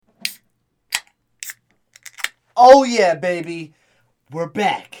Oh yeah, baby. We're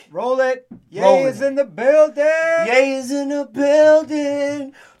back. Roll it. Yay Rolling. is in the building. Yay is in the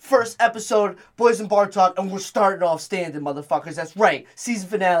building. First episode, Boys and Bar Talk, and we're starting off standing, motherfuckers. That's right. Season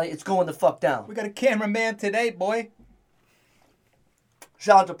finale. It's going the fuck down. We got a cameraman today, boy.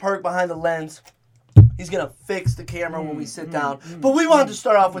 Shout out to Perk behind the lens. He's going to fix the camera when we sit down. But we wanted to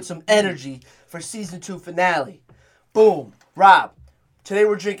start off with some energy for Season 2 finale. Boom. Rob, today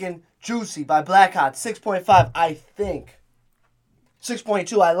we're drinking Juicy by Black Hot. 6.5, I think.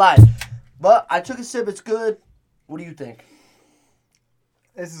 6.2, I lied. But I took a sip. It's good. What do you think?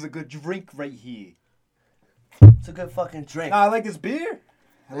 This is a good drink right here. It's a good fucking drink. No, I like this beer.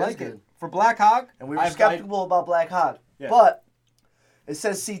 I It like is good. it. For Black Hog. And we were skeptical about Black Hot. Yeah. But it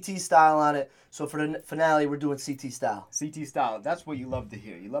says CT style on it. So for the finale, we're doing CT style. CT style. That's what you love to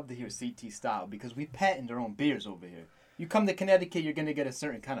hear. You love to hear CT style because we patent our own beers over here. You come to Connecticut, you're going to get a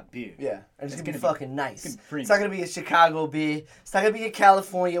certain kind of beer. Yeah. And it's going to be fucking nice. It's gonna be It's not going to be a Chicago beer. It's not going to be a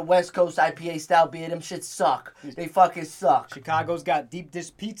California West Coast IPA style beer. Them shits suck. They fucking suck. Chicago's got deep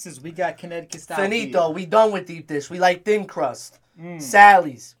dish pizzas. We got Connecticut style Finito. beer. We done with deep dish. We like thin crust.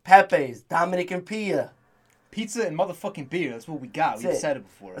 Sally's, Pepe's, Dominican Pia. Pizza and motherfucking beer. That's what we got. That's We've it. said it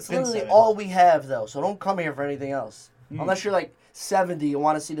before. That's Been literally said it. all we have, though. So don't come here for anything else. Unless you're like 70 and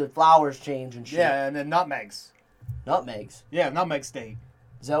want to see the flowers change and shit. Yeah, and then nutmegs. Nutmegs. Yeah, nutmeg state.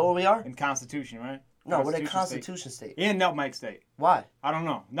 Is that where we are? In Constitution, right? No, we're the State. Constitution State. In nutmeg state. Why? I don't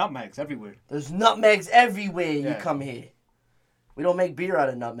know. Nutmegs everywhere. There's nutmegs everywhere you Yeah. come here. We don't make beer out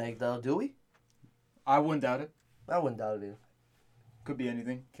of nutmeg, though, do we? I wouldn't doubt it. I wouldn't doubt it. Could be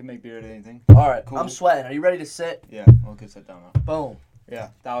anything. Can make beer out of anything. All right, Cool. I'm sweating. Are you ready to sit? Yeah, okay, sit down now. Boom. Yeah,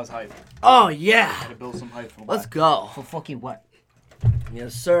 that was hype. Oh, yeah. Had to build some hype for Let's what? go. For fucking what?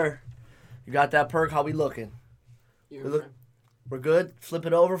 Yes, sir. You got that perk? How we looking? We're good? Flip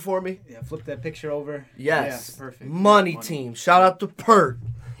it over for me. Yeah, flip that picture over. Yes. Yeah, perfect. Money team. Shout out to Perk.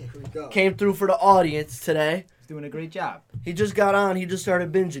 Here we go. Came through for the audience today. He's doing a great job. He just got on. He just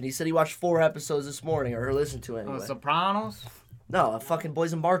started binging. He said he watched 4 episodes this morning, or listened to anyway. Sopranos? No, a fucking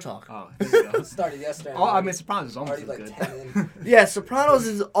Boys and Bar Talk. Oh, there you go. Started yesterday. Oh, I mean, Sopranos is almost already as like good. 10 in. Yeah, Sopranos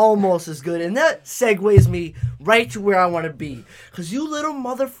is almost as good, and that segues me right to where I want to be. Because you little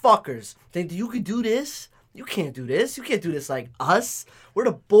motherfuckers think that you could do this? You can't do this. You can't do this like us. We're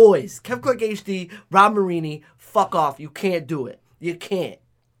the boys. Kev Clark HD, Rob Marini, fuck off. You can't do it. You can't.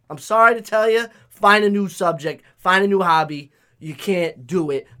 I'm sorry to tell you, find a new subject, find a new hobby. You can't do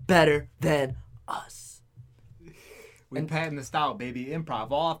it better than us. We patent the style, baby.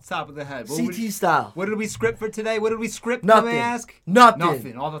 Improv, all off the top of the head. CT style. What did we script for today? What did we script? Nothing. May I ask?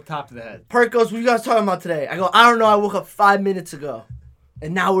 Nothing. All the top of the head. Perk goes, what you guys talking about today? I go, I don't know. I woke up 5 minutes ago.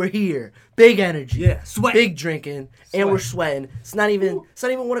 And now we're here. Big energy. Yeah, sweat. Big drinking. And we're sweating. It's not even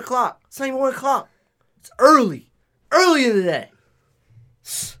 1 o'clock. It's not even 1 o'clock. It's early. Early in the day.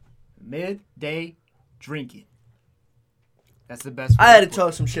 Midday drinking. That's the best. I had to way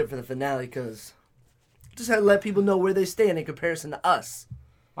talk some shit for the finale because just had to let people know where they stand in comparison to us.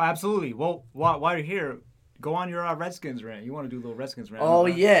 Oh, absolutely. Well, while you're here, go on your Redskins rant. You want to do a little Redskins rant? Oh,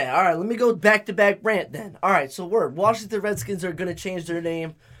 yeah. All right, let me go back-to-back rant then. All right, so Washington Redskins are going to change their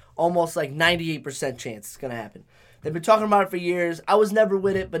name. Almost like 98% chance it's going to happen. They've been talking about it for years. I was never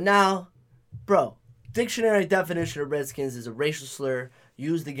with it, but now, bro, dictionary definition of Redskins is a racial slur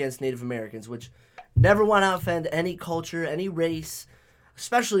used against Native Americans, which never want to offend any culture, any race,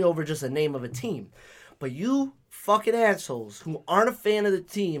 especially over just a name of a team. But you fucking assholes who aren't a fan of the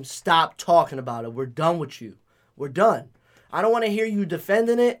team, stop talking about it. We're done with you. We're done. I don't want to hear you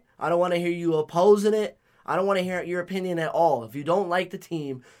defending it. I don't want to hear you opposing it. I don't want to hear your opinion at all. If you don't like the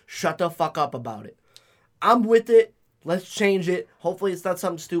team, shut the fuck up about it. I'm with it. Let's change it. Hopefully it's not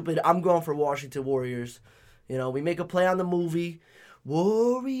something stupid. I'm going for Washington Warriors. You know, we make a play on the movie.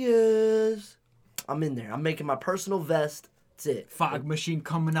 Warriors. I'm in there. I'm making my personal vest. That's it. Fog machine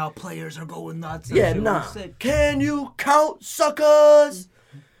coming out. Players are going nuts. Yeah, nah. Can you count, suckers?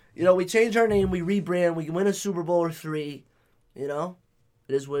 You know, we change our name. We rebrand. We can win a Super Bowl or 3. You know?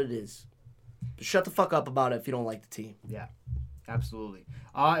 It is what it is. Just shut the fuck up about it if you don't like the team. Yeah, absolutely.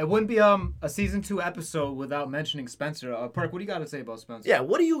 It wouldn't be a season 2 episode without mentioning Spencer. Perk, what do you got to say about Spencer? Yeah,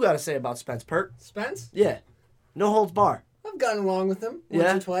 what do you got to say about Spence, Perk? Spence? Yeah. No holds bar. I've gotten along with him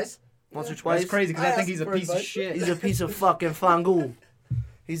Yeah? once or twice. Once or twice. That's crazy because I I think he's a asked for piece of advice. shit. He's a piece of fucking fangool.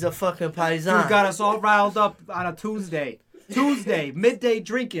 He's a fucking paisan. Dude got us all riled up on a Tuesday. Midday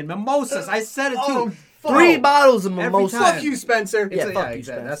drinking. Mimosas. I said it too. 3 bottles of Every mimosa. time. Fuck you, Spencer. Yeah, fuck you, exactly.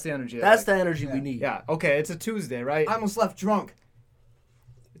 Spence. That's the energy. That's the energy we need. Yeah, okay, it's a Tuesday, right? I almost left drunk.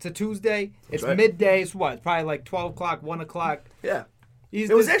 It's a Tuesday. It's right. midday. It's what? Probably like 12 o'clock, 1 o'clock. Yeah.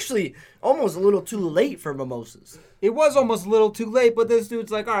 It was actually almost a little too late for mimosas. It was almost a little too late, but this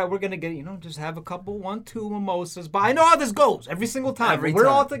dude's like, all right, we're going to get, just have a couple, 1, 2 mimosas. But I know how this goes every single time. Every When we're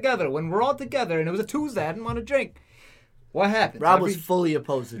time. all together, and it was a Tuesday, I didn't want to drink. What happens? Rob was fully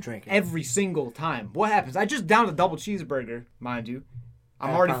opposed to drinking. Every single time. What happens? I just downed a double cheeseburger, mind you. I'm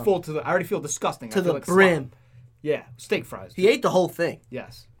Half already pound. full I already feel disgusting. I To feel the like brim. slop. Yeah, steak fries. He ate the whole thing.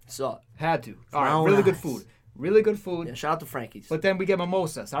 Yes. So, Had to. All right, Brown really good eyes. food. Really good food. yeah, shout out to Frankie's. But then we get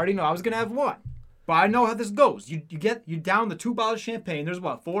mimosas. I already know. I was going to have one. But I know how this goes. You down the 2 bottles of champagne. There's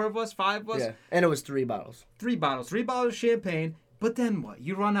what, 4 of us, 5 of us? Yeah, and it was 3 bottles. 3 bottles. 3 bottles of champagne. But then what?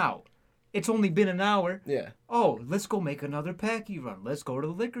 You run out. It's only been an hour. Yeah. Oh, let's go make another packy run. Let's go to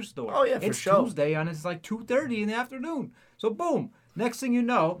the liquor store. Oh, yeah, for it's sure. Tuesday and it's like 2:30 in the afternoon. So boom. Next thing you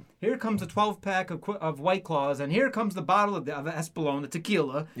know, here comes a 12-pack of White Claws, and here comes the bottle of Espolón, the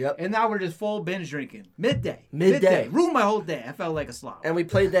tequila. Yep. And now we're just full binge drinking. Midday. Midday. Ruined my whole day. I felt like a slob. And we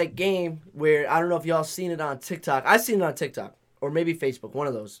played that game where, I don't know if y'all seen it on TikTok. I seen it on TikTok. Or maybe Facebook, one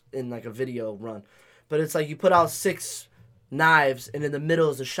of those, in like a video run. But it's like you put out 6 knives, and in the middle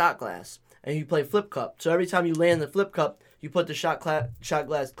is a shot glass. And you play flip cup. So every time you land the flip cup, you put the shot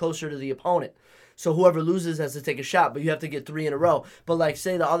glass closer to the opponent. So whoever loses has to take a shot, but you have to get 3 in a row. But like,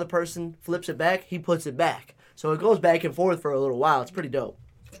 say the other person flips it back, he puts it back. So it goes back and forth for a little while. It's pretty dope.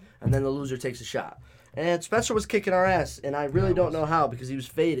 And then the loser takes a shot. And Spencer was kicking our ass, and I really don't know how because he was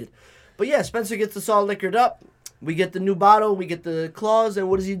faded. But yeah, Spencer gets us all liquored up. We get the new bottle, we get the claws, and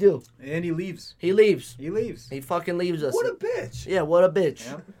what does he do? And he leaves. He leaves. He leaves. He fucking leaves us. What a bitch. Yeah, what a bitch.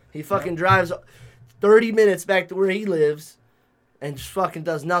 Yep. He fucking drives 30 minutes back to where he lives and just fucking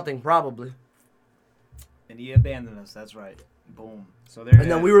does nothing, probably. And he abandoned us. That's right. Boom. So there. And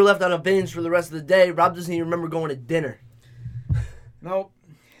then we were left on a binge for the rest of the day. Rob doesn't even remember going to dinner. Nope.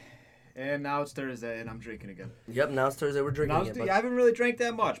 And now it's Thursday, and I'm drinking again. Yep, now it's Thursday. We're drinking again. I haven't really drank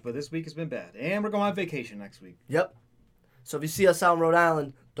that much, but this week has been bad. And we're going on vacation next week. Yep. So if you see us out in Rhode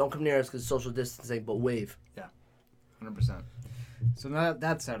Island, don't come near us because social distancing, but wave. 100%. So now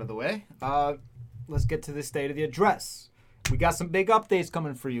that's out of the way. Let's get to the state of the address. We got some big updates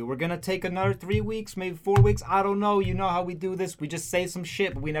coming for you. We're going to take another 3 weeks, maybe 4 weeks. I don't know. You know how we do this. We just say some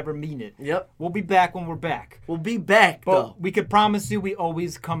shit, but we never mean it. Yep. We'll be back when we're back. We'll be back, But though. we could promise you we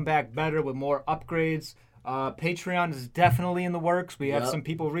always come back better with more upgrades. Patreon is definitely in the works. We have Yep. some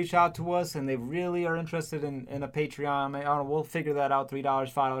people reach out to us, and they really are interested in a Patreon. I don't know, we'll figure that out.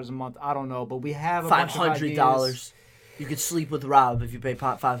 $3, $5 a month. I don't know. But we have a bunch of ideas. $500. You could sleep with Rob if you pay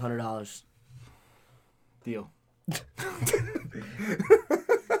 $500. Deal.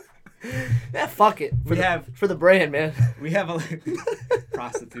 Yeah, fuck it. For the brand, man. We have a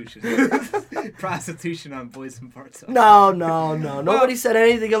prostitution. Prostitution on Boys and Parts. No. Nobody said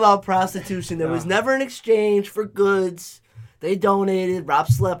anything about prostitution. There was No. never an exchange for goods. They donated. Rob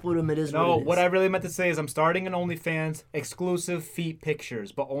slept with him. It is No, what it is. what I really meant to say is I'm starting an OnlyFans exclusive feet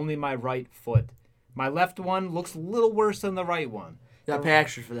pictures, but only my right foot. My left one looks a little worse than the right one. You gotta pay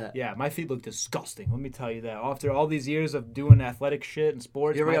extra for that. Yeah, my feet look disgusting. Let me tell you that. After all these years of doing athletic shit and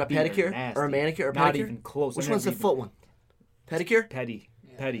sports, You ever my got a feet are pedicure nasty. or a manicure or Not pedicure? even close. Which I one's the never even- foot one? Pedicure? Petty.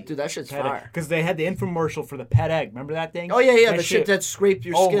 Dude, that shit's fire. Because they had the infomercial for the pet egg. Remember that thing? Oh, yeah, the shit that scraped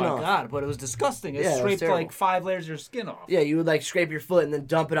your skin Oh off. my god, but it was disgusting. It Yeah, it was scraped terrible. like 5 layers of your skin off. Yeah, you would like scrape your foot and then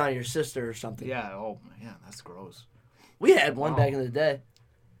dump it on your sister or something. Yeah, oh yeah, that's gross. We had one Wow. back in the day.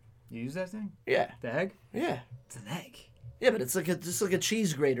 You use that thing? Yeah. The egg? Yeah. It's an egg. Yeah, but it's like a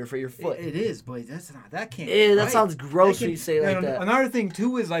cheese grater for your foot. It is, but that can't. Yeah, that right. sounds gross That when you say it like and that. Another thing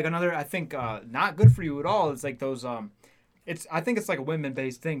too is like I think not good for you at all. It's like those I think it's like a women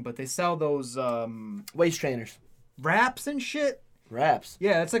based thing, but they sell those Waist trainers. wraps and shit. Wraps.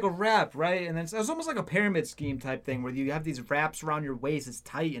 Yeah, it's like a wrap, right? And it's almost like a pyramid scheme type thing where you have these wraps around your waist. It's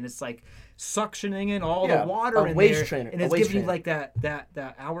tight and it's like suctioning in all Yeah, the water a in waist there, trainer, and a it's waist giving you trainer. like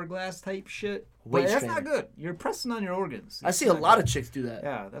that hourglass type shit. But Waist that's trainer. not good. You're pressing on your organs. I see a lot of chicks do that.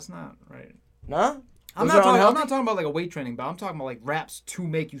 Yeah, that's not right. No? I'm Those not are talking unhealthy? about like a weight training, but I'm talking about like wraps to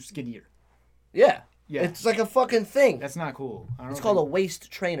make you skinnier. Yeah. Yeah. It's like a fucking thing. That's not cool. It's called a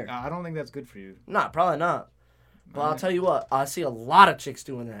waist trainer. I don't think that's good for you. Nah, probably not. But I'll tell you what, I see a lot of chicks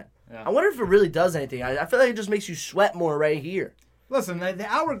doing that. Yeah. I wonder if it really does anything. I feel like it just makes you sweat more right here. Listen, the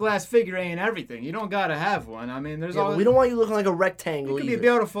hourglass figure ain't everything. You don't gotta have one. I mean, there's Yeah, all. but we don't want you looking like a It rectangle could be either.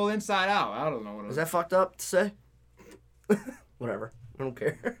 beautiful inside out. I don't know what it Is that fucked up to say? Whatever. I don't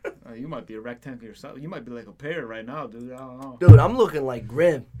care. You might be a rectangle yourself. You might be like a pear right now, dude. I don't know. Dude, I'm looking like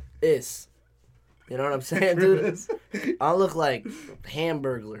Grim. You know what I'm saying, dude? I look like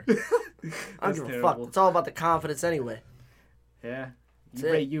Hamburglar. I don't That's give a fuck. terrible. It's all about the confidence anyway. Yeah. That's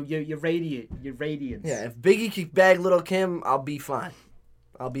it. You radiate. You're radiant. Yeah, if Biggie could bag Little Kim, I'll be fine.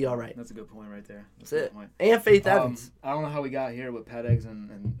 I'll be all right. That's a good point right there. That's it. And Faith Um, Evans. I don't know how we got here with pet eggs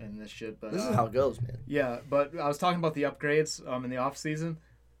and this shit, but This is how it goes, man. yeah. But I was talking about the upgrades in the off season.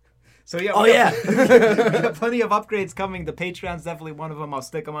 So yeah. Oh, we yeah. got plenty of upgrades coming. The Patreon's definitely one of them. I'll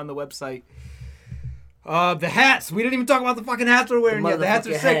stick them on the website. The hats. We didn't even talk about the fucking hats we're wearing yet. The hats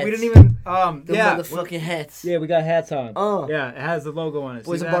are motherfucking sick. hats. We didn't even. The Yeah. motherfucking hats. Yeah, we got hats on. Yeah, it has the logo on it.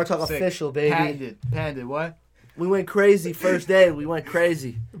 Boys See and that? Bar Talk Sick. official, baby. Patented. What? We went crazy first day. We went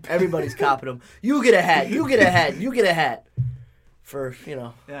crazy. Everybody's copping them. You get a hat. You get a hat. You get a hat. For,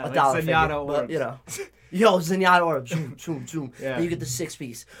 Yeah, a like dollar figure. Zenyatta But, orbs. Yo, Zenyatta orbs. Zoom, zoom, zoom. Yeah. And you get the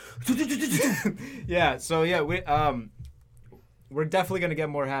 6-piece. Yeah, so yeah, we're definitely gonna get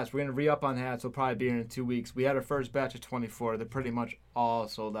more hats. We're gonna re-up on hats. We'll probably be here in 2 weeks. We had our first batch of 24. They're pretty much all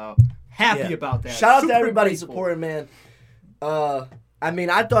sold out. Happy Yeah. about that. Shout out Super to everybody grateful. supporting, man. I mean,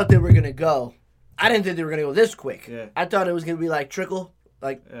 I thought they were going to go. I didn't think they were going to go this quick. Yeah. I thought it was going to be like trickle,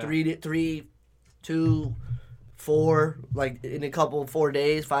 like Yeah. 3, 2, 4, like in a couple, 4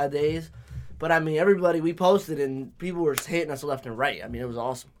 days, 5 days. But I mean, everybody, we posted and people were hitting us left and right. I mean, it was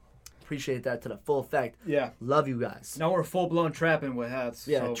awesome. Appreciate that to the full effect. Yeah. Love you guys. Now we're full blown trapping with hats.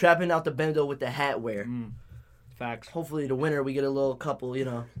 Yeah, so. trapping out the bendo with the hat wear. Facts. Hopefully the winter we get a little couple,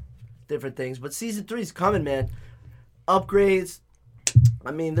 different things. But season 3 is coming, man. Upgrades.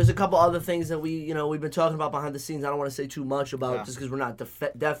 I mean, there's a couple other things that we've been talking about behind the scenes. I don't want to say too much about just because we're not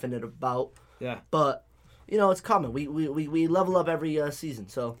definite about. Yeah. But it's coming. We level up every season.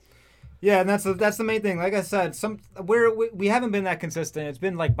 So Yeah, and that's the main thing. Like I said, we haven't been that consistent. It's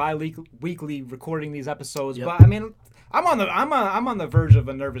been like bi-weekly recording these episodes. Yep. But I mean, I'm on the verge of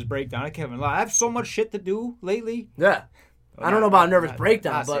a nervous breakdown. I can't even lie. I have so much shit to do lately. yeah, I don't know about nervous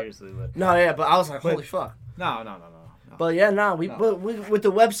breakdown, not but seriously, but no, yeah, but I was like, But- holy fuck. no. But yeah, but we with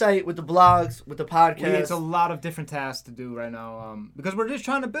the website, with the blogs, with the podcast. It's a lot of different tasks to do right now because we're just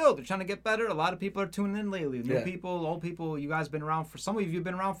trying to build. We're trying to get better. A lot of people are tuning in lately. New people, old people. You guys been around for some of you have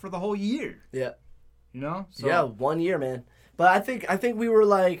been around for the whole year. Yeah. So, Yeah, 1 year, man. But I think we were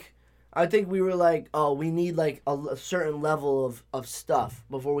like, oh, we need like a certain level of stuff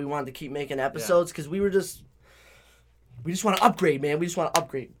before we wanted to keep making episodes because we just want to upgrade, man. We just want to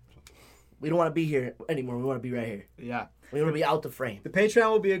upgrade. We don't want to be here anymore. We want to be right here. Yeah. We want to be out the frame. The Patreon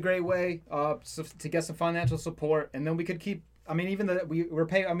will be a great way to get some financial support, and then we could keep. I mean, even we're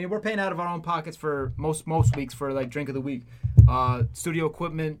paying. I mean, we're paying out of our own pockets for most weeks for like drink of the week, studio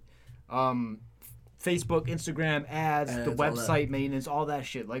equipment, Facebook, Instagram ads, the website maintenance, all that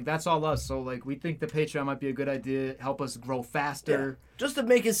shit. Like that's all us. So like we think the Patreon might be a good idea. Help us grow faster. Yeah. Just to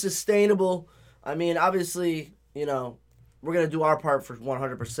make it sustainable. I mean, obviously, we're gonna do our part for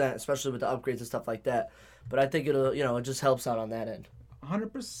 100%, especially with the upgrades and stuff like that. But I think it'll, it just helps out on that end.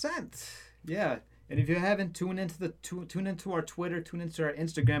 100%. Yeah. And if you haven't tune into our Twitter, tune into our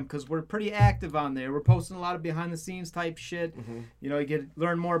Instagram because we're pretty active on there. We're posting a lot of behind the scenes type shit. Mm-hmm. You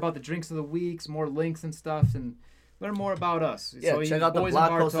learn more about the drinks of the weeks, more links and stuff, and learn more about us. Yeah, so check out the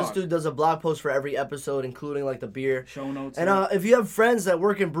blog post. This dude does a blog post for every episode, including like the beer show notes. And if you have friends that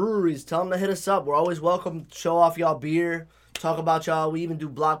work in breweries, tell them to hit us up. We're always welcome. Show off y'all beer. Talk about y'all. We even do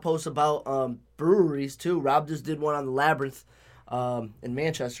blog posts about breweries too. Rob just did one on the Labyrinth in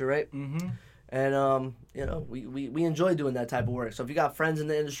Manchester, right? Mm-hmm. And we enjoy doing that type of work. So if you got friends in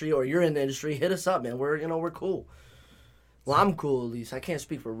the industry or you're in the industry, hit us up, man. We're cool. Well, I'm cool at least. I can't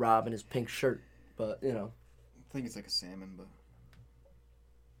speak for Rob and his pink shirt, but I think it's like a salmon, but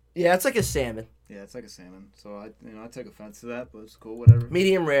yeah, it's like a salmon. yeah, it's like a salmon. So I take offense to that, but it's cool. Whatever.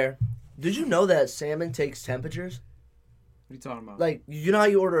 Medium rare. Did you know that salmon takes temperatures? What are you talking about? Like, you know how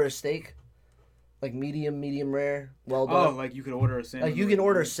you order a steak? Like medium rare, well done. Oh, like you could order a salmon. Like you can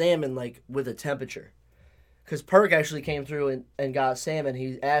order salmon like with a temperature. Because Perk actually came through and got salmon.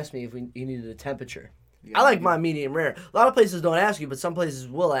 He asked me if he needed a temperature. Yeah, I like my medium rare. A lot of places don't ask you, but some places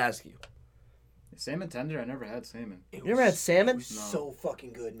will ask you. Salmon tender? I never had salmon. You ever had salmon? It was so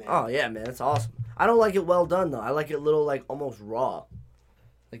fucking good, man. Oh yeah, man, it's awesome. I don't like it well done though. I like it a little like almost raw,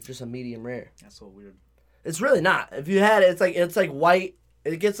 like just a medium rare. That's so weird. It's really not. If you had it, it's like white.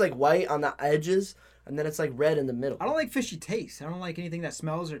 It gets like white on the edges, and then it's like red in the middle. I don't like fishy taste. I don't like anything that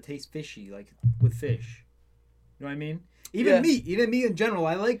smells or tastes fishy, like with fish. You know what I mean? Even meat in general.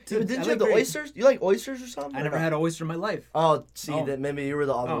 I like to. Didn't you have the oysters? You like oysters or something? I never had an oyster in my life. Oh, see, Oh. that maybe you were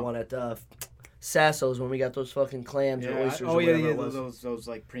the other one at Sasso's when we got those fucking clams or oysters. or whatever it was. those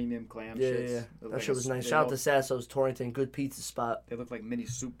like premium clam Yeah, shits. yeah. That shit was nice. Shout out to Sasso's Torrington, good pizza spot. They look like mini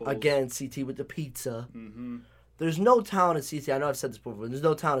soup bowls. Again, CT with the pizza. Mm-hmm. There's no town in CT. I know I've said this before. There's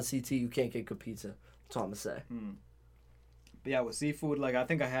no town in CT you can't get good pizza. That's all I'm gonna say. But yeah, with seafood, like I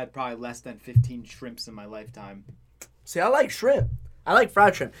think I had probably less than 15 shrimps in my lifetime. See, I like shrimp. I like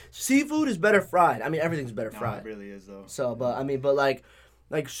fried shrimp. Seafood is better fried. I mean, everything's better No, fried. it really is though. So, but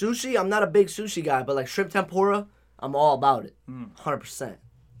like sushi, I'm not a big sushi guy, but like shrimp tempura, I'm all about it. 100%.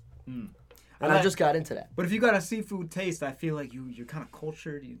 And I just got into that. But if you got a seafood taste, I feel like you're kind of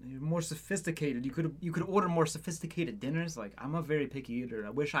cultured. You're more sophisticated. You could order more sophisticated dinners. Like I'm a very picky eater.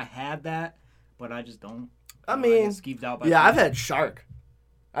 I wish I had that, but I just don't. I mean, get skeeved out by yeah, food. I've had shark.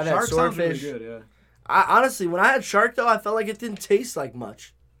 I've Shark had sounds really swordfish. good, yeah. I honestly, when I had shark though, I felt like it didn't taste like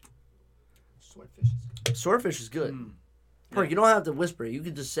much. Swordfish. Swordfish is good. Perk, you don't have to whisper it. You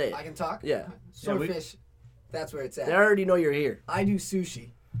can just say it. I can talk? Yeah. Swordfish, that's where it's at. They already know you're here. I do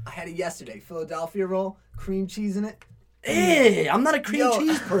sushi. I had it yesterday. Philadelphia roll, cream cheese in it. Hey, I'm not a cream Yo,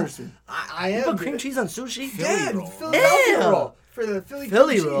 cheese person. I You am. put cream cheese on sushi? Yeah, roll. Philadelphia Ew. roll. For the Philly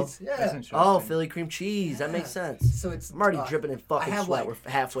Philly cream roll? cheese. That's Yeah. interesting. Oh, Philly cream cheese. That makes sense. So it's I'm already dripping in fucking I have sweat. like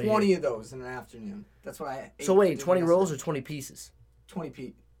We're halfway 20 here. of those in an afternoon. That's what I ate. So wait, for dinner 20 rolls or yesterday. 20 pieces? 20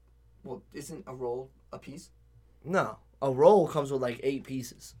 piece. Well, isn't a roll a piece? No. A roll comes with like 8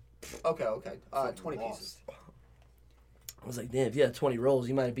 pieces. Okay. 20 pieces. I was like, damn, if you had 20 rolls,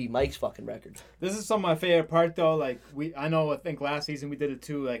 you might have beat Mike's fucking records. This is some of my favorite part though. Like I think last season we did it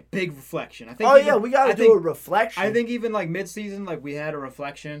too. Like big reflection. I think. Oh, even- yeah, we got I to do think- a reflection. I think even like mid-season, like we had a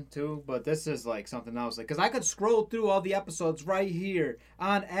reflection too, but this is like something else. Like, cause I could scroll through all the episodes right here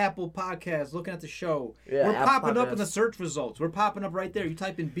on Apple Podcasts, looking at the show. Yeah, we're Apple popping up in the Podcasts. search results. We're popping up right there. You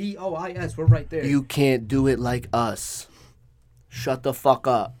type in BOIS, we're right there. You can't do it like us. Shut the fuck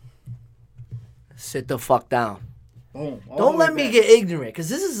up. Sit the fuck down. Boom. All Don't the way let me back. get ignorant, because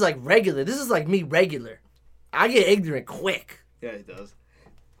this is like regular. This is like me regular. I get ignorant quick. Yeah, it does.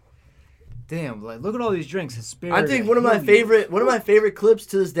 Damn, like look at all these drinks. I think one of my favorite clips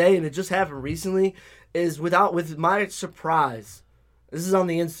to this day, and it just happened recently, is with my surprise. This is on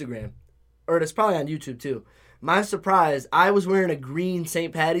the Instagram, or it's probably on YouTube too. My surprise, I was wearing a green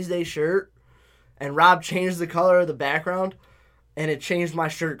St. Patty's Day shirt, and Rob changed the color of the background, and it changed my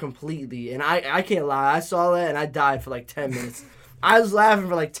shirt completely. And I can't lie, I saw that and I died for like 10 minutes. I was laughing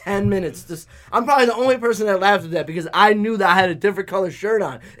for like 10 minutes. I'm probably the only person that laughed at that because I knew that I had a different color shirt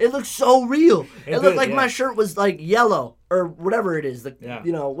on. It looked so real. It looked did, like yeah. my shirt was like yellow or whatever it is. Yeah.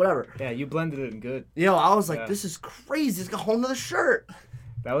 Whatever. Yeah, you blended it in good. Yo, I was like, Yeah. this is crazy. It's got a whole nother shirt.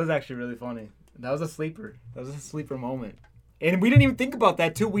 That was actually really funny. That was a sleeper. That was a sleeper moment. And we didn't even think about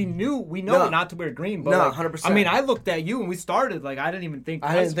that too. We know No. not to wear green, but No, like, 100%. I mean, I looked at you when we started. Like, I didn't even think.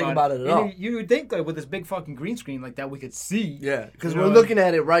 I didn't twice think about it at And all. You would think like with this big fucking green screen like that we could see. Yeah, because You know we're what I looking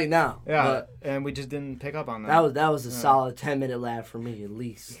at it right now. Yeah, But and we just didn't pick up on that. that was a solid 10-minute laugh for me at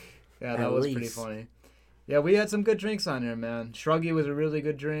least. Yeah, at that was pretty least. funny. Yeah, we had some good drinks on there, man. Shruggy was a really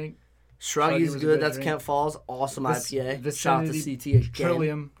good drink. Shruggy's was a good. good That's drink. Kent Falls. Awesome Vic- IPA. Shout out to Vicinity- CT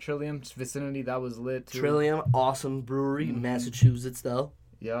again. Trillium's Vicinity, that was lit too. Trillium, awesome brewery, Massachusetts though.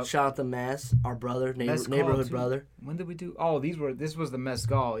 Yep. Shout out to Mass, our brother, Mezcal, neighborhood too. brother. When did we do? Oh, this was the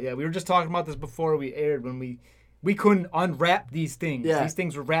mezcal. Yeah, we were just talking about this before we aired when we couldn't unwrap these things. Yeah. These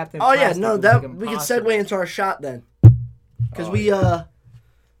things were wrapped in Oh yeah, plastic. no, It was, that like, we could impossible. segue into our shot then, because Oh,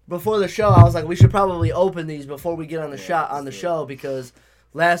 before the show, I was like, we should probably open these before we get on the shot on the let's do show because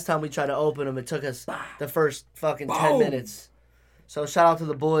last time we tried to open them, it took us the first fucking 10 Boom. minutes. So shout out to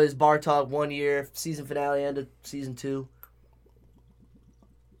the boys, Bar Talk 1 year, season finale, end of season 2.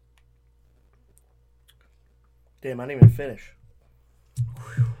 Damn, I didn't even finish.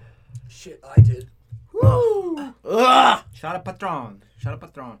 Shit, I did. Woo! Ugh! Shout out Patron. Shout out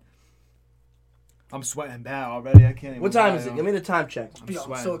Patron. I'm sweating bad already. I can't even. What time lie, is it? yo. Give me the time check. I'm Yo, I'm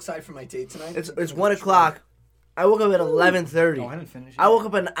sweating. so excited for my date tonight. It's 1 o'clock. I woke up at 11:30. Oh, I didn't finish. I woke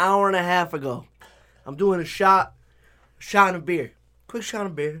up an hour and a half ago. I'm doing a shot of beer. Quick shot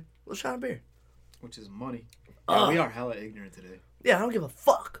of beer. Little shot of beer. Which is money. Yeah, we are hella ignorant today. Yeah, I don't give a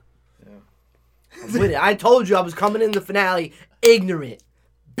fuck. Yeah. I'm with it. I told you I was coming in the finale ignorant.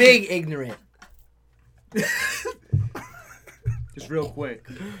 Big ignorant. Just real quick.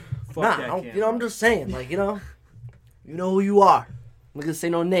 Fuck Nah, that I'm, camera. I'm just saying, you know who you are. I'm not gonna say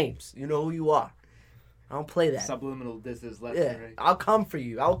no names. You know who you are. I don't play that. Subliminal disses left Yeah, and right. I'll come for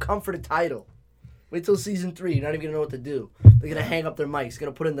you. I'll come for the title. Wait till season 3. You're not even gonna know what to do. They're gonna hang up their mics.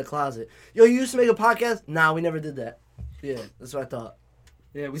 Gonna put it in the closet. Yo, you used to make a podcast? Nah, we never did that. Yeah, that's what I thought.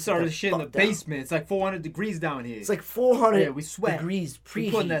 Yeah, we started the shit in the fuck down. basement. It's like 400 degrees down here. It's like 400 Yeah, we sweat. degrees we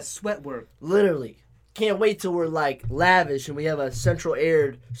putting preheat. that sweat work. Literally. Can't wait till we're like lavish and we have a central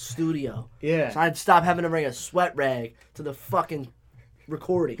aired studio. Yeah. So I'd stop having to bring a sweat rag to the fucking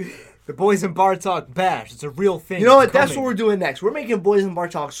recording. The Boys in Bar Talk Bash. It's a real thing. You know what? It's That's coming. what we're doing next. We're making Boys and Bar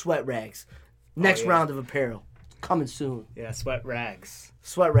Talk sweat rags. Next yeah. round of apparel. Coming soon. Yeah, sweat rags.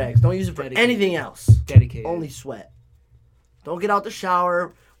 Sweat rags. Don't use it for Dedicated. anything else. Dedicated. Only sweat. Don't get out the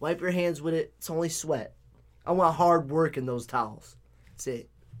shower. Wipe your hands with it. It's only sweat. I want hard work in those towels. That's it.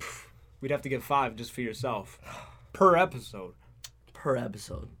 We'd have to get 5 just for yourself per episode. Per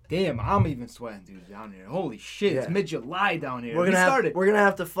episode. Damn, I'm even sweating, dude, down here. Holy shit, it's Yeah. mid-July down here. We're We gonna started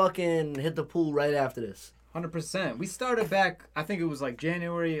have to fucking hit the pool right after this. 100%. We started back, I think it was like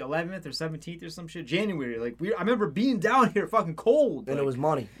January 11th or 17th or some shit. January, I remember being down here fucking cold. And it was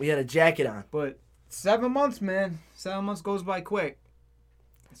money. We had a jacket on. But 7 months, man. 7 months goes by quick.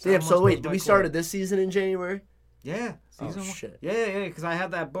 Damn, so wait, we started this season in January? Yeah. Oh, Season 1. shit. Yeah, because I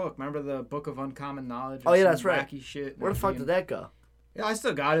had that book. Remember the Book of Uncommon Knowledge? Oh, yeah, Some that's right. Wacky shit. Where the fuck did that go? Yeah, I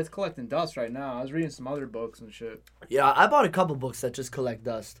still got it. It's collecting dust right now. I was reading some other books and shit. Yeah, I bought a couple books that just collect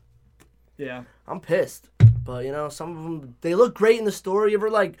dust. Yeah. I'm pissed. But, some of them, they look great in the store. You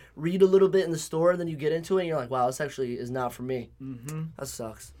ever, read a little bit in the store and then you get into it and you're like, wow, this actually is not for me. Mm-hmm. That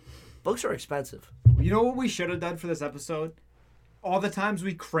sucks. Books are expensive. You know what we should have done for this episode? All the times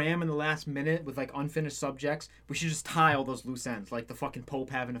we cram in the last minute with unfinished subjects, we should just tie all those loose ends, like the fucking Pope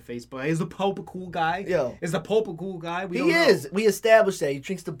having a Facebook. Is the Pope a cool guy? Yo. Is the Pope a cool guy? He is. We established that. He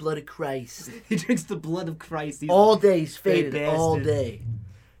drinks the blood of Christ. He drinks the blood of Christ. All day. He's Fake faded. All bastard. day.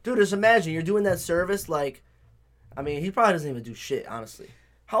 Dude, just imagine. You're doing that service he probably doesn't even do shit, honestly.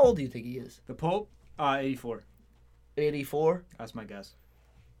 How old do you think he is? The Pope? 84. 84? That's my guess.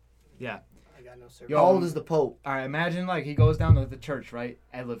 Yeah. I got no service. Yo, How old is the Pope? All right, imagine he goes down to the church, right?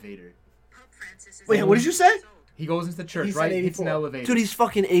 Elevator. Wait, what did you say? He goes into the church, He said right? Hits an 84. elevator. Dude, he's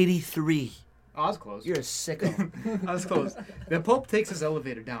fucking 83. I was close. You're a sicko. I was close. The Pope takes his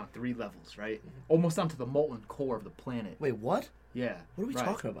elevator down 3 levels, right? Almost down to the molten core of the planet. Wait, what? Yeah. What are we right.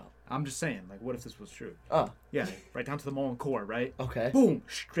 talking about? I'm just saying, what if this was true? Oh, Yeah, right down to the molten core, right? okay. Boom,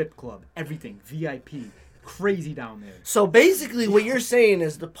 strip club, everything, VIP, crazy down there. So basically what you're saying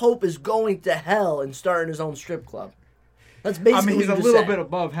is the Pope is going to hell and starting his own strip club. That's basically he's what a you little said. bit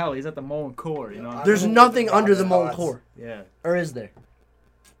above hell. He's at the molten core, you know? There's nothing under the molten core. Yeah. Or is there?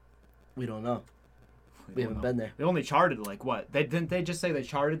 We don't know. We don't haven't know. been there. They only charted what? Didn't they just say they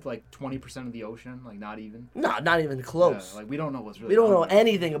charted 20% of the ocean? Not even? No, not even close. Yeah, we don't know what's really We don't know under it.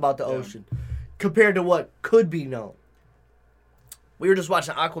 anything about the Yeah. ocean compared to what could be known. We were just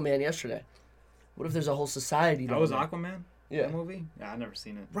watching Aquaman yesterday. What if there's a whole society That down was there? Aquaman? Yeah. That movie? Yeah, I've never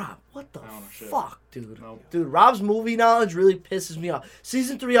seen it. Rob, what the I don't know shit. fuck, dude? Nope. Dude, Rob's movie knowledge really pisses me off.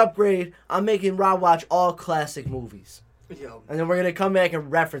 Season 3 upgrade, I'm making Rob watch all classic movies. Yo, And then we're going to come back and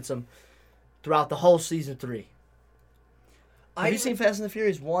reference them throughout the whole season 3. Have you seen Fast and the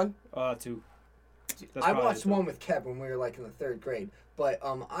Furious 1? 2. I watched one with Kev when we were in the 3rd grade, but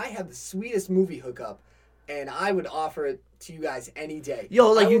I have the sweetest movie hookup, and I would offer it to you guys any day.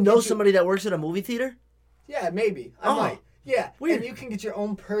 Yo, I you will know get somebody that works at a movie theater? Yeah, maybe. I Oh, might. Yeah, weird. and you can get your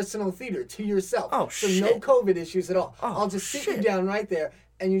own personal theater to yourself. Oh, so shit. no COVID issues at all. Oh, I'll just sit you shit. down right there,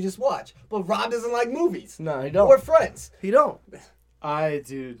 and you just watch. But Rob doesn't like movies. No, he don't. Or friends. He don't.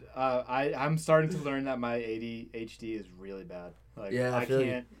 I'm starting to learn that my ADHD is really bad. Yeah, I I feel you.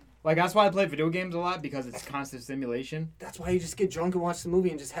 can't. That's why I play video games a lot, because it's constant stimulation. That's why you just get drunk and watch the movie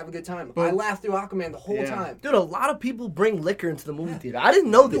and just have a good time. But- I laughed through Aquaman the whole Yeah. time. Dude, a lot of people bring liquor into the movie theater. I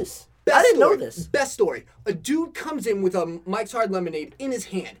didn't know this. I Best didn't story. know this. Best story. A dude comes in with a Mike's Hard Lemonade in his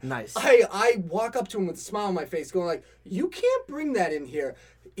hand. Nice. I walk up to him with a smile on my face, going like, "You can't bring that in here."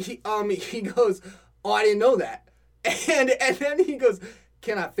 He goes, "Oh, I didn't know that." And then he goes,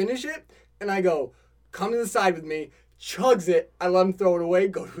 "Can I finish it?" And I go, "Come to the side with me." Chugs it. I let him throw it away.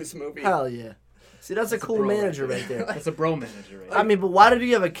 Go to his movie. Hell yeah. See, that's a cool bro right manager there. right there. That's a bro manager, right? I mean, but why did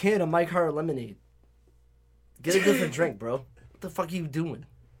you have a can of Mike Hard Lemonade? Get a different drink, bro. What the fuck are you doing?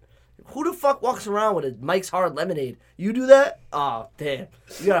 Who the fuck walks around with a Mike's Hard Lemonade? You do that? Oh, damn.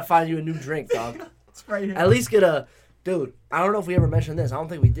 You gotta find you a new drink, dog. It's right here. At least get a... Dude, I don't know if we ever mentioned this. I don't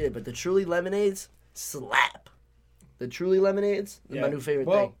think we did, but the Truly Lemonades slap. The Truly Lemonades is my new favorite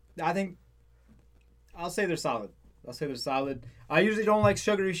thing. I think I'll say they're solid. I usually don't like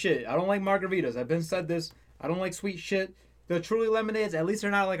sugary shit. I don't like margaritas. I've been said this. I don't like sweet shit. The Truly Lemonades, at least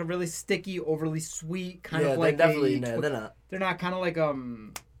they're not a really sticky, overly sweet kind Yeah, of they're definitely... a, No, they're not. They're not kind of like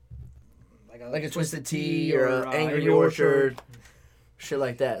Like a Twisted Tea or Angry Orchard. Shit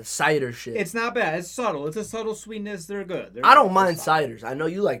like that. Cider shit. It's not bad. It's subtle. It's a subtle sweetness. They're good. I don't mind ciders. I know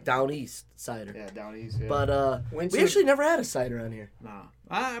you like Down East cider. Yeah, down east. Yeah. But Winter- we actually never had a cider on here. nah,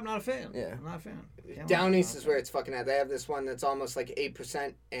 I'm not a fan. Yeah. I'm not a fan. Can't Down lie. East is where it's fucking at. They have this one that's almost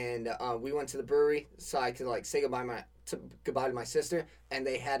 8%, and we went to the brewery so I could say goodbye to my sister, and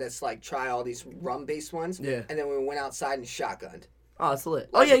they had us try all these rum-based ones. Yeah. And then we went outside and shotgunned. Oh, that's lit.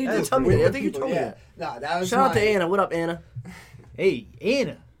 Oh yeah, you did tell me that. I think you People, told me yeah. that. No, that was Shout out to my- Anna. What up, Anna? Hey,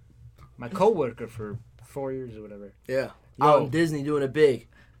 Anna, my coworker for 4 years or whatever. Yeah. out in Disney doing it big.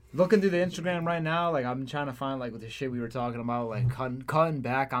 Looking through the Instagram right now, like I'm trying to find like with the shit we were talking about, like cutting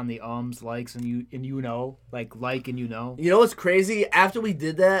back on the likes and you know, like and you know. You know what's crazy? After we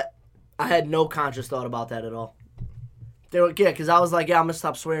did that, I had no conscious thought about that at all. Because I was like, yeah, I'm gonna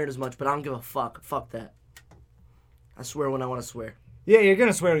stop swearing as much, but I don't give a fuck. Fuck that. I swear when I want to swear. Yeah, you're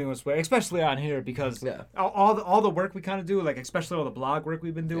gonna swear when you want to swear, especially on here because Yeah. all the work we kind of do, like especially all the blog work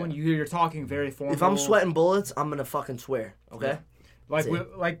we've been doing, you're talking very formal. If I'm sweating bullets, I'm gonna fucking swear. Okay. Yeah.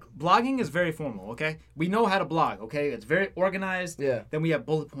 Like blogging is very formal, okay? We know how to blog, okay? It's very organized. Yeah. Then we have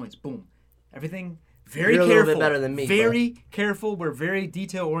bullet points, boom. Everything very You're a careful. little bit better than me. Very careful. We're very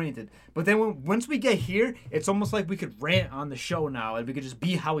detail oriented. But then once we get here, it's almost like we could rant on the show now and we could just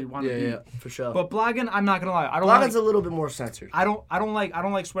be how we want to be. Yeah, for sure. But blogging, I'm not gonna lie. Blogging's a little bit more censored. I don't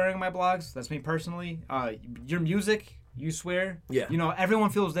like swearing in my blogs. That's me personally. Your music, you swear. Yeah. You know,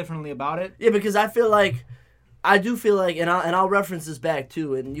 everyone feels differently about it. Yeah, because I do feel like, and I'll reference this back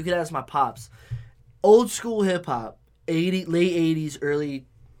too, and you can ask my pops. Old school hip hop, late 80s, early,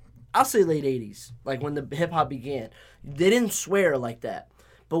 I'll say late 80s, like when the hip hop began. They didn't swear like that,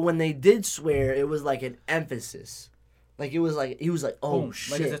 but when they did swear, it was like an emphasis. Like it was like he was like, oh Boom.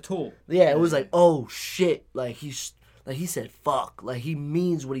 shit, Like it's a tool. yeah, it was like, oh shit, like he said fuck, like he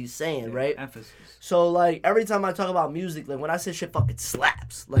means what he's saying, right? Emphasis. So like every time I talk about music, like when I say shit fucking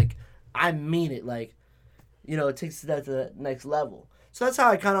slaps, like I mean it, like. You know, it takes that to the next level. So that's how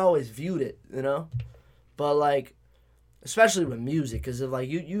I kind of always viewed it, you know? But, like, especially with music, because if, like,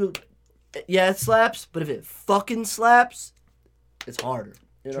 yeah, it slaps, but if it fucking slaps, it's harder.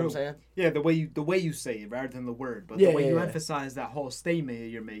 You know what I'm saying? Yeah, the way you say it rather than the word, but Yeah, the way you yeah. emphasize that whole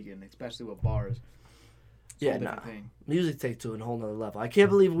statement you're making, especially with bars. It's a Yeah, whole nah. different thing. Music takes to a whole nother level. I can't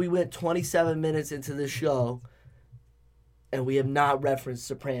believe we went 27 minutes into this show, and we have not referenced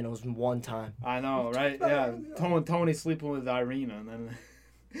Sopranos one time. I know, right? Yeah, Tony sleeping with Irina, and then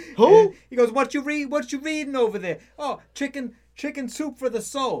Who? he goes, "What you reading over there? Oh, chicken soup for the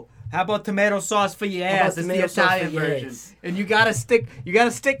soul. How about tomato sauce for your How about ass? It's the tomato sauce Italian for your version. ass? And you gotta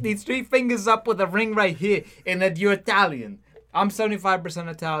stick these 3 fingers up with a ring right here, and that you're Italian. I'm 75%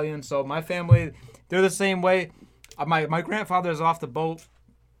 Italian, so my family, they're the same way. My grandfather is off the boat.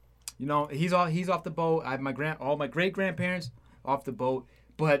 You know, he's off the boat. I have all my great grandparents off the boat.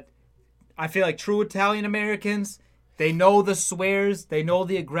 But I feel like true Italian Americans, they know the swears, they know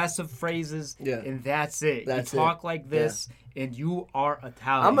the aggressive phrases, and that's it. You talk like this, and you are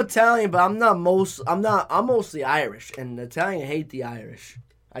Italian. I'm Italian, but I'm mostly Irish, and Italian hate the Irish,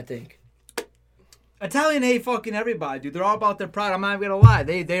 I think. Italian hate fucking everybody, dude. They're all about their pride. I'm not even gonna lie.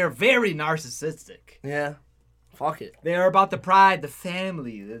 They are very narcissistic. Yeah. Fuck it. They are about the pride, the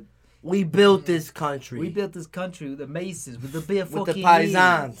family. We built this country. We built this country with the Masons, with the bare with fucking the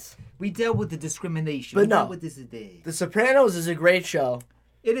paisans. We dealt with the discrimination. But we no. dealt with this today. The Sopranos is a great show.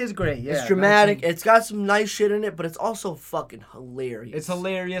 It is great, yeah. It's dramatic. It's got some nice shit in it, but it's also fucking hilarious. It's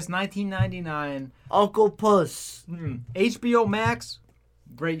hilarious. 1999. Uncle Puss. HBO Max,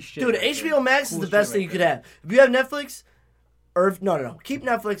 great shit. Dude, HBO Max is the best thing you could have. If you have Netflix, or no. Keep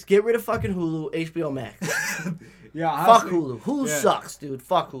Netflix. Get rid of fucking Hulu. HBO Max. Yeah, fuck Hulu. Hulu sucks, dude.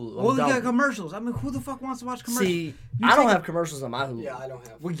 Fuck Hulu. Well, you got commercials. I mean, who the fuck wants to watch commercials? See, I don't have commercials on my Hulu. Yeah, I don't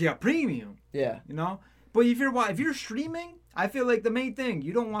have. Well, yeah, premium. Yeah. You know? But if you're streaming, I feel like the main thing,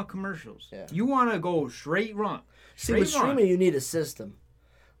 you don't want commercials. Yeah. You want to go straight run. See, with streaming, you need a system.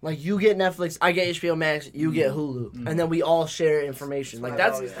 Like, you get Netflix, I get HBO Max, you get Hulu. And then we all share information. Like,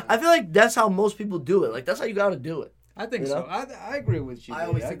 I feel like that's how most people do it. Like, that's how you gotta do it. I think so. I agree with you. I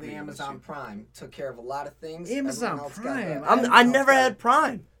always think the Amazon Prime took care of a lot of things. Amazon Everyone else Prime. got I never had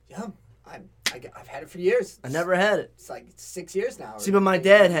Prime. Yeah, I've had it for years. I never had it. It's like 6 years now. See, but my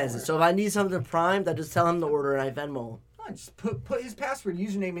dad has it. So if I need something Primed, I just tell him to order and I Venmo him. Oh, just put his password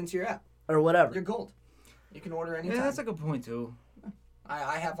username into your app. Or whatever. You're gold. You can order anytime. Yeah, that's a good point too.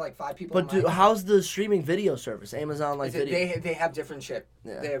 I have like 5 people. But dude, how's the streaming video service? Amazon video. They have different shit.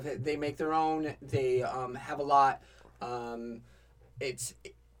 Yeah. They make their own. They have a lot.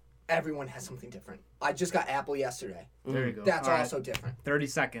 Everyone has something different. I just got Apple yesterday. There you go. That's All also different. 30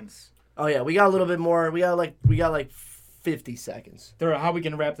 seconds. Oh yeah, we got a little bit more. We got like 50 seconds. How are we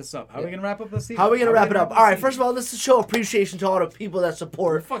gonna wrap this up? How are we gonna wrap up this season? How are we gonna wrap it up? All right, first of all, this is show appreciation to all the people that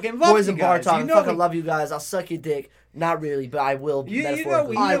support We fucking love Boys you and Bar guys. Talk. You know fucking we- love you guys. I'll suck your dick. Not really, but I will. You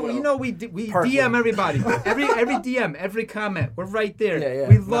metaphorically. know, we Personally. DM everybody. Every DM, every comment. We're right there. Yeah,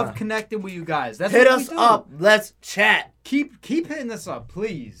 we love nah. connecting with you guys. That's Hit what us we do. up. Let's chat. Keep hitting us up,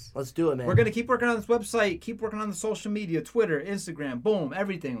 please. Let's do it, man. We're gonna keep working on this website. Keep working on the social media, Twitter, Instagram, boom,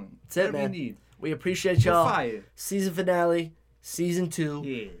 everything. That's it, Whatever man. you need. We appreciate y'all. We're fire. Season finale, season 2,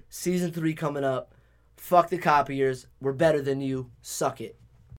 Yeah. season 3 coming up. Fuck the copiers. We're better than you. Suck it.